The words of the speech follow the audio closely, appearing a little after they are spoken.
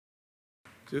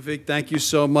Terrific. Thank you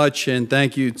so much, and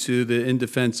thank you to the In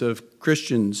Defense of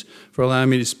Christians for allowing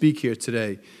me to speak here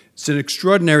today. It's an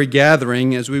extraordinary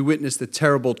gathering as we witness the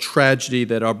terrible tragedy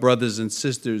that our brothers and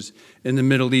sisters in the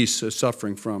Middle East are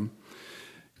suffering from.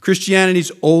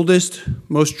 Christianity's oldest,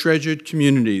 most treasured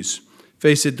communities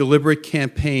face a deliberate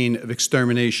campaign of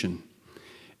extermination.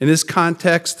 In this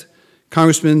context,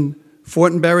 Congressman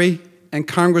Fortenberry and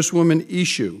Congresswoman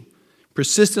Issue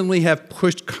persistently have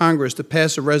pushed Congress to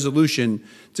pass a resolution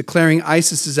declaring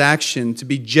ISIS's action to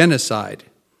be genocide.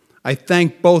 I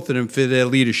thank both of them for their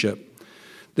leadership.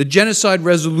 The genocide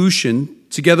resolution,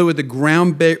 together with the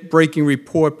groundbreaking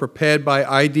report prepared by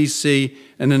IDC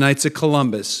and the Knights of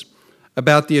Columbus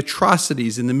about the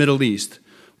atrocities in the Middle East,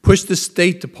 pushed the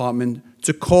State Department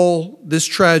to call this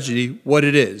tragedy what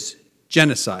it is,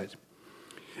 genocide.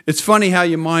 It's funny how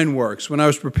your mind works. When I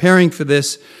was preparing for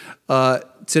this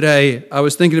today, I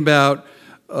was thinking about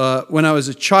when I was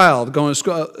a child going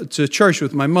to church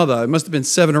with my mother. I must have been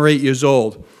 7 or 8 years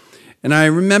old. And I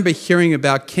remember hearing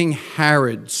about King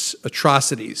Herod's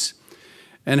atrocities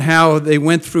and how they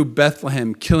went through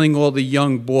Bethlehem killing all the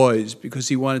young boys because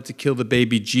he wanted to kill the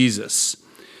baby Jesus.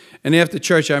 And after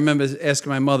church, I remember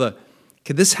asking my mother,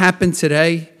 could this happen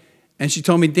today? And she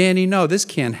told me, Danny, no, this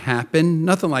can't happen.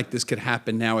 Nothing like this could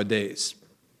happen nowadays.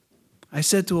 I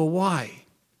said to her, why?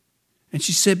 And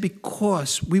she said,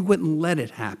 because we wouldn't let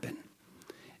it happen.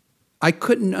 I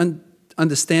couldn't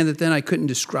understand it then. I couldn't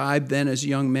describe then as a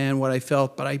young man what I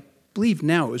felt, but I believe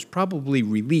now it was probably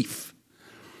relief.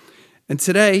 And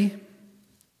today,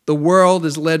 the world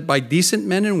is led by decent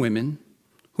men and women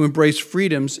who embrace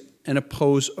freedoms and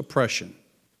oppose oppression.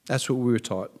 That's what we were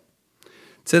taught.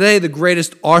 Today, the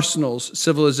greatest arsenals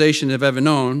civilization have ever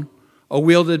known are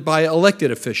wielded by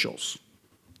elected officials,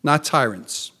 not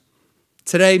tyrants.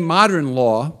 Today, modern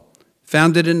law,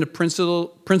 founded in the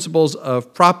principles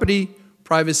of property,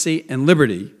 privacy, and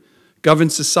liberty,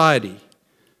 governs society,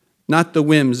 not the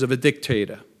whims of a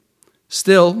dictator.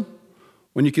 Still,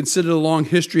 when you consider the long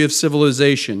history of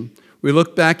civilization, we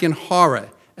look back in horror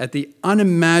at the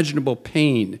unimaginable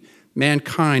pain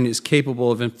mankind is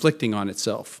capable of inflicting on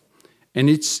itself, and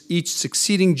each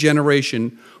succeeding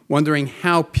generation wondering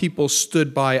how people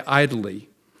stood by idly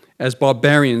as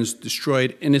barbarians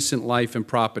destroyed innocent life and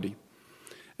property.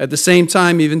 At the same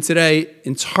time, even today,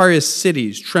 entire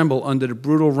cities tremble under the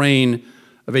brutal reign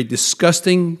of a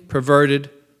disgusting, perverted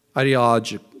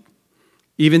ideology.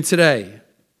 Even today,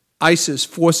 ISIS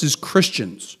forces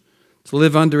Christians to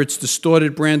live under its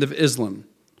distorted brand of Islam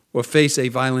or face a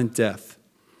violent death.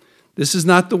 This is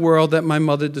not the world that my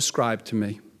mother described to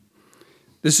me.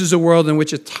 This is a world in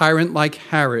which a tyrant like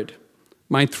Herod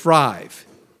might thrive.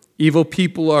 Evil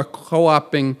people are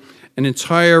co-opting an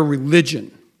entire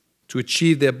religion to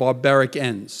achieve their barbaric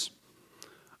ends.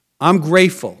 I'm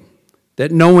grateful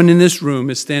that no one in this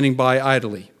room is standing by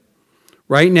idly.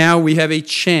 Right now, we have a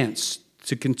chance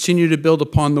to continue to build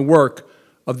upon the work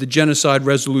of the genocide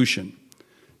resolution.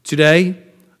 Today,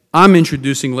 I'm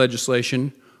introducing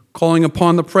legislation calling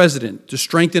upon the President to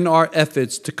strengthen our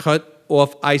efforts to cut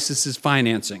off ISIS's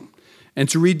financing and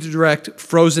to redirect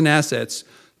frozen assets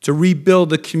to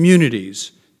rebuild the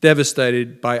communities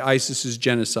devastated by ISIS's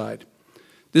genocide.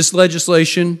 This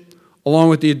legislation, along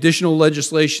with the additional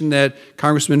legislation that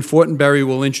Congressman Fortenberry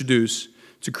will introduce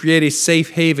to create a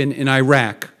safe haven in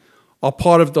Iraq, are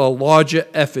part of the larger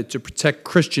effort to protect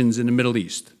Christians in the Middle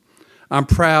East. I'm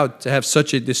proud to have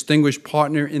such a distinguished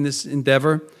partner in this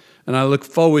endeavor, and I look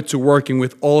forward to working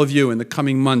with all of you in the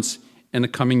coming months and the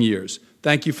coming years.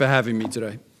 Thank you for having me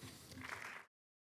today.